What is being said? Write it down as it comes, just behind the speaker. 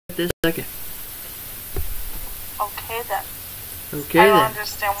this second. Okay then. Okay I then. don't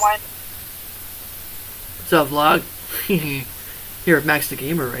understand why. What's up, vlog? Here at Max the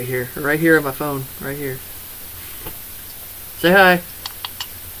Gamer right here. Right here on my phone. Right here. Say hi.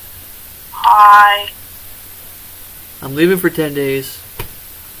 Hi. I'm leaving for 10 days.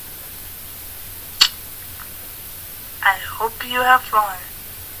 I hope you have fun.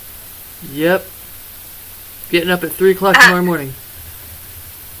 Yep. Getting up at 3 o'clock tomorrow morning.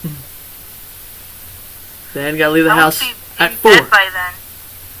 Then gotta leave the house at 4. I won't be in bed by then.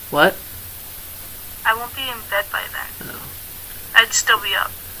 What? I won't be in bed by then. Oh. I'd still be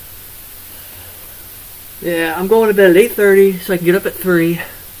up. Yeah, I'm going to bed at 8:30 so I can get up at 3.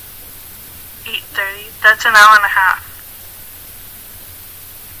 8:30. That's an hour and a half.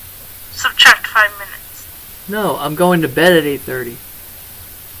 Subtract 5 minutes. No, I'm going to bed at 8:30.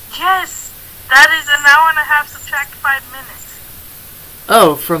 Yes! That is an hour and a half, subtract 5 minutes.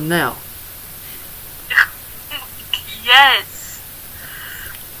 Oh, from now. Yes!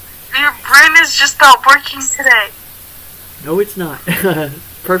 Your brain is just not working today. No, it's not.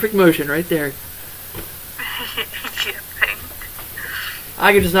 Perfect motion right there. You think?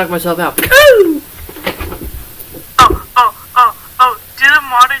 I can just knock myself out. Oh! Do the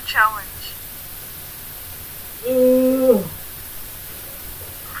modern challenge.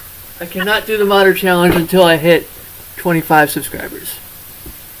 I cannot do the modder challenge until I hit 25 subscribers.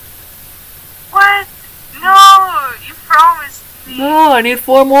 What? No! You promised me. No, I need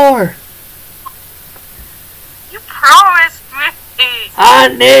 4 more. You promised me. I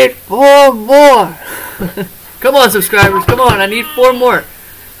need 4 more. Come on, subscribers. Come on, I need 4 more.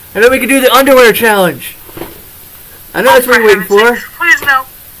 And then we can do the underwear challenge. I know that's what you're waiting for. Please no.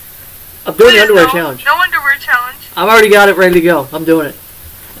 I'm doing the underwear no. challenge. No underwear challenge. I've already got it ready to go. I'm doing it.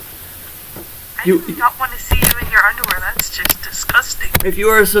 I do not want to see you in your underwear. That's just disgusting. If you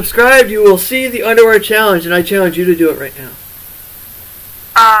are subscribed, you will see the underwear challenge, and I challenge you to do it right now.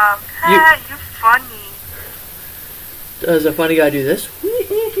 You're funny. Does a funny guy do this?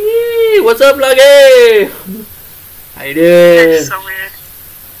 What's up, Lucky? How you doing? You're so weird.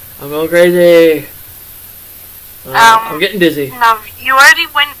 I'm going crazy. I'm getting dizzy. No, you already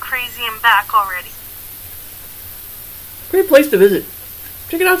went crazy and back already. Great place to visit.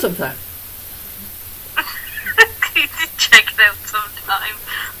 Check it out sometime. You should check it out sometime.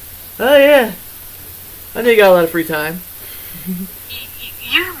 Oh yeah. I know you got a lot of free time.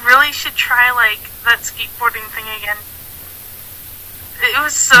 You really should try, like, that skateboarding thing again. It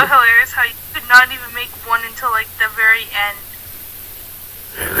was so hilarious how you could not even make one until, like, the very end.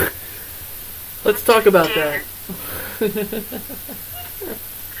 Let's talk about that.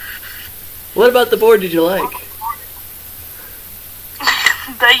 What about the board did you like?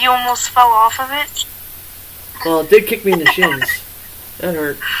 That you almost fell off of it? Well, it did kick me in the shins. That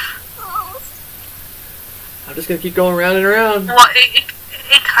hurt. I'm just gonna keep going around and around. Well, it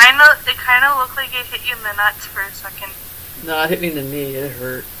kind of looked like it hit you in the nuts for a second. No, it hit me in the knee. It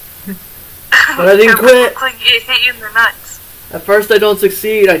hurt. But I didn't quit. It looked like it hit you in the nuts. At first I don't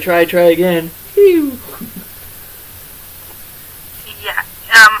succeed. I try again. Phew. Yeah.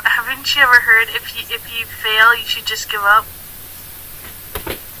 Haven't you ever heard if you fail, you should just give up?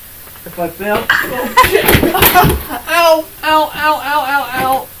 If I fail? Oh shit! Ow! Ow! Ow! Ow!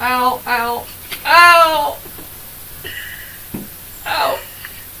 Ow! Ow! Ow! Ow! Ow!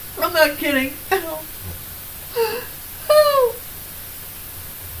 I'm not kidding. Ow! Ow!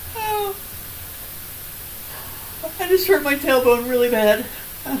 Ow! I just hurt my tailbone really bad.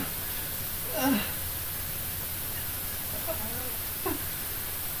 Ow!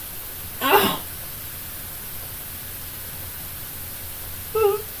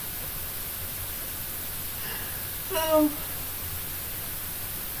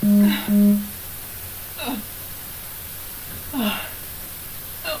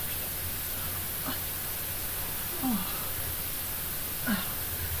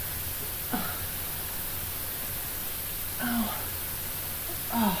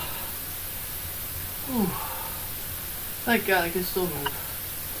 Thank God I can still move.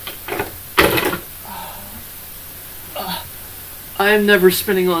 I am never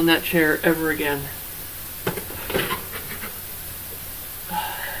spinning on that chair ever again.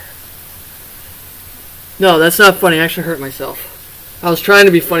 No, that's not funny. I actually hurt myself. I was trying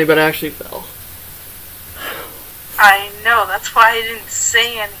to be funny, but I actually fell. I know, that's why I didn't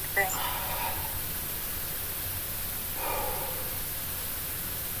say anything.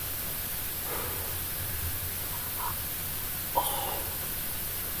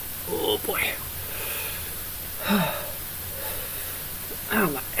 Oh boy. Ow,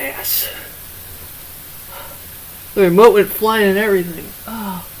 my ass. The remote went flying and everything.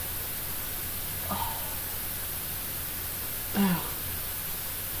 Oh.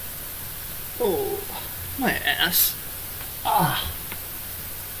 My ass. Ah.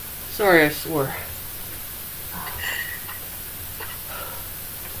 Sorry, I swore.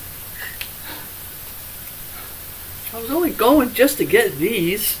 I was only going just to get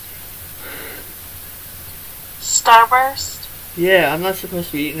these. Starburst? Yeah, I'm not supposed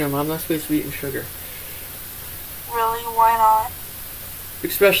to be eating them. I'm not supposed to be eating sugar. Really? Why not?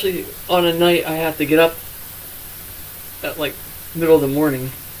 Especially on a night I have to get up at like middle of the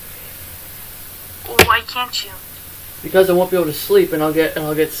morning. Why can't you? Because I won't be able to sleep and I'll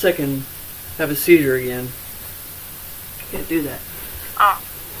get sick and have a seizure again. Can't do that.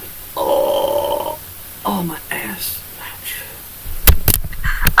 Oh. Oh my ass.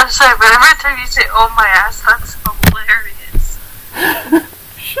 I'm sorry, but every time you say "oh my ass," that's hilarious.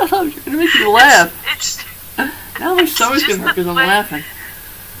 Shut up! You're gonna make me laugh. It's Now my stomach's gonna hurt because I'm laughing.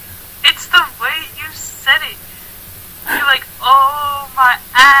 It's the way you said it. You're like, "oh my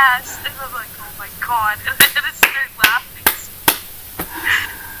ass," and I'm like, "oh my god," and I start laughing.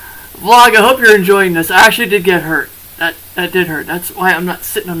 Vlog, I hope you're enjoying this. I actually did get hurt. That did hurt. That's why I'm not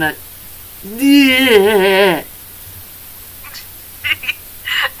sitting on that. Yeah.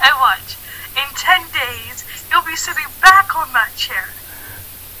 And watch, in 10 days, you'll be sitting back on that chair.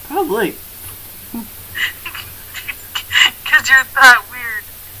 Probably. Because you're that weird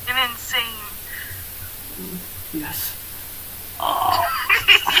and insane. Yes. Oh.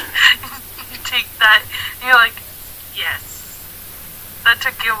 You take that, and you're like, yes. That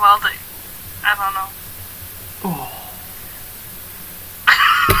took you a while to, I don't know. Oh.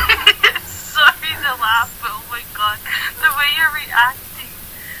 Sorry to laugh, but oh my god, the way you're reacting.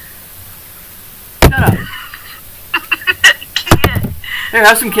 Shut up. I can't. Here,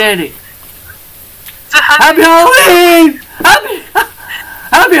 have some candy. So Happy Halloween!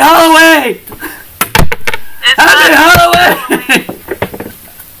 Happy Halloween! Happy Halloween!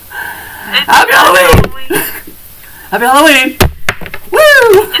 Happy Halloween! Happy Halloween!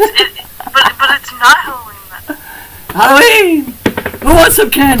 Woo! But it's not Halloween then. Halloween! Who wants some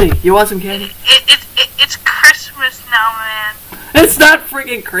candy? You want some candy? It's Christmas now, man. It's not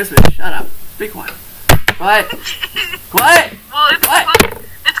freaking Christmas. Shut up. Be quiet. Quiet. Quiet. Well, Quiet.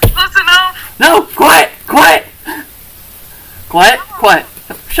 it's close enough. No, quiet. Quiet. Quiet. Quiet.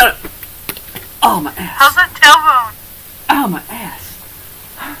 Shut up. Oh, my ass. How's that tailbone? Oh, my ass.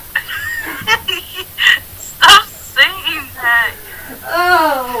 Stop saying that.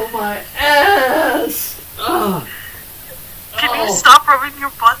 Oh, my ass. Oh. Can you stop rubbing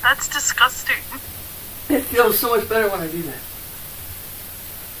your butt? That's disgusting. It feels so much better when I do that.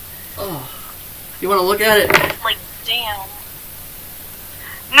 Oh. You want to look at it? Like, damn.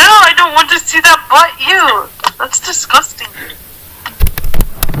 No, I don't want to see that butt. Ew. That's disgusting.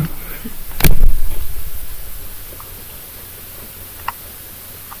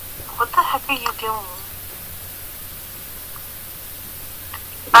 What the heck are you doing?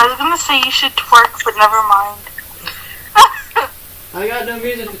 I was gonna say you should twerk, but never mind. I got no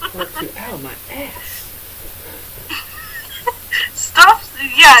music to twerk to. Ow, my ass. Stop.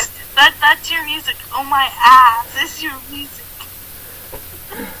 Yeah, that's your music. Oh, my ass is your music.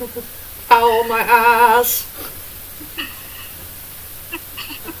 Ow, my ass.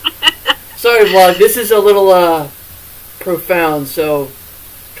 Sorry, vlog. This is a little profound, so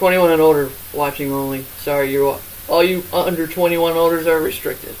 21 and older watching only. Sorry, all you under 21 olders are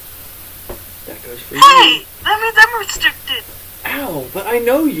restricted. That goes for you. Hey, that means I'm restricted. Ow, but I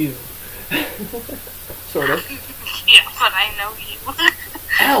know you. Sort of. Yeah, but I know you.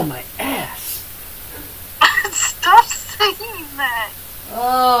 Ow, my ass. Stop saying that.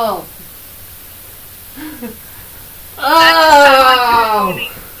 Oh. Oh. Oh.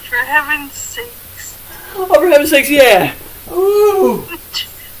 For heaven's sakes. Oh, for heaven's sakes, yeah. Ooh.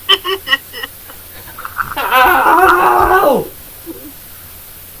 Ow.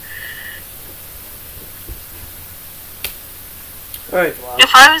 Alright, Vlog.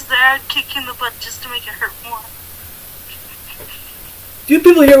 If I was there, I'd kick you in the butt just to make it hurt more. Do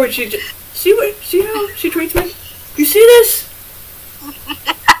people hear what she see how she treats me? You see this?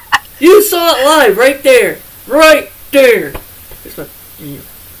 You saw it live right there. Right there.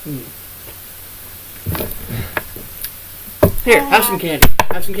 Here, have some candy.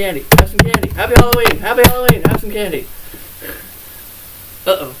 Have some candy. Have some candy. Happy Halloween. Happy Halloween. Have some candy.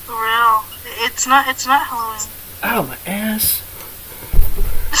 Uh-oh. For real. It's not Halloween. Ow, my ass.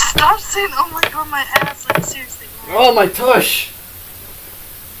 Stop saying, oh my god, my ass. Like, seriously. Oh, my tush.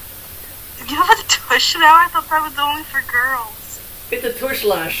 You have a tush now? I thought that was only for girls. It's a tush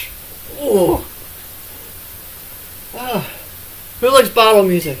lash. Oh. Ah. Who likes bottle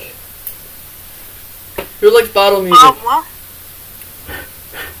music? Who likes bottle music? What?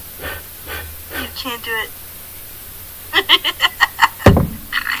 You can't do it. I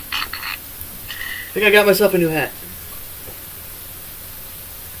think I got myself a new hat.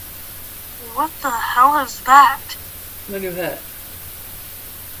 What the hell is that? My new hat.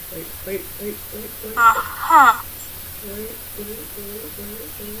 Wait. Uh-huh. Wait.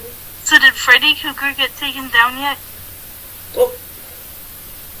 So did Freddy Krueger get taken down yet? Oh.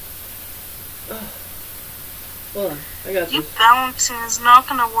 Hold on, I got You this. balancing is not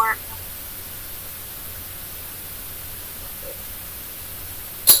gonna work.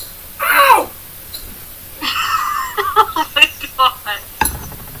 Ow! Oh my god.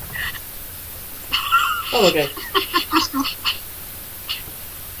 I'm okay.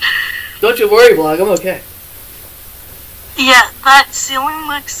 Don't you worry, Vlog, I'm okay. Yeah, that ceiling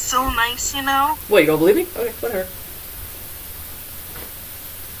looks so nice, you know? Wait, you don't believe me? Okay, whatever.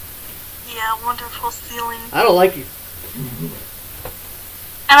 Yeah, wonderful ceiling. I don't like you.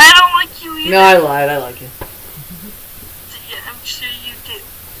 And I don't like you either. No, I lied, I like you. Yeah, I'm sure you do.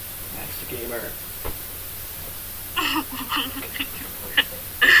 Max the gamer.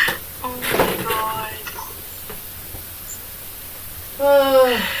 Oh my god.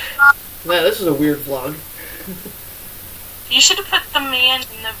 Man, this is a weird vlog. You should have put the man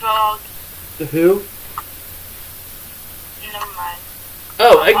in the vlog. The who? Never mind.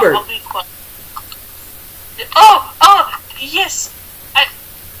 Oh, Egbert. I'll be quiet. Oh, yes! I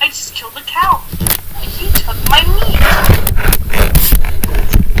just killed a cow. He took my meat.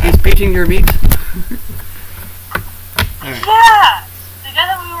 He's beating your meat? Alright. Yeah! The guy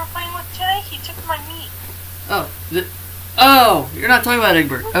that we were playing with today, he took my meat. Oh, you're not talking about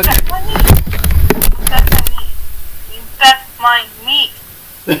Egbert. Okay. That's my meat. That's my meat.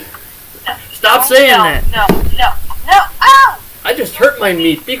 No, Stop saying that. No, ow! I just hurt my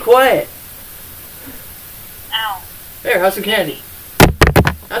meat. Be quiet. Ow. There, have some candy.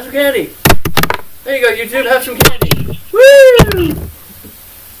 Have some candy. There you go, YouTube. Have some candy. Woo!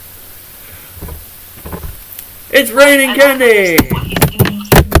 It's raining candy.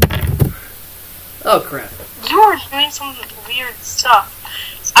 Oh crap. You are doing some weird stuff.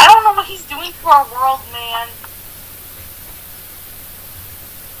 I don't know what he's doing to our world, man.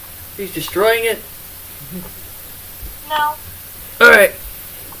 He's destroying it. No. Alright.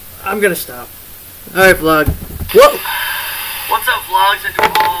 I'm gonna stop. Alright, vlog. Whoa! What's up, vlogs, and to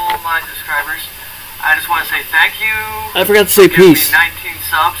all my subscribers? I just want to say thank you. I forgot to say peace. Me 19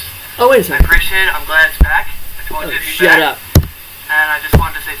 subs. Oh, wait a second. I appreciate it. I'm glad it's back. I told you it'd be back. Shut up. And I just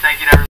wanted to say thank you to everybody.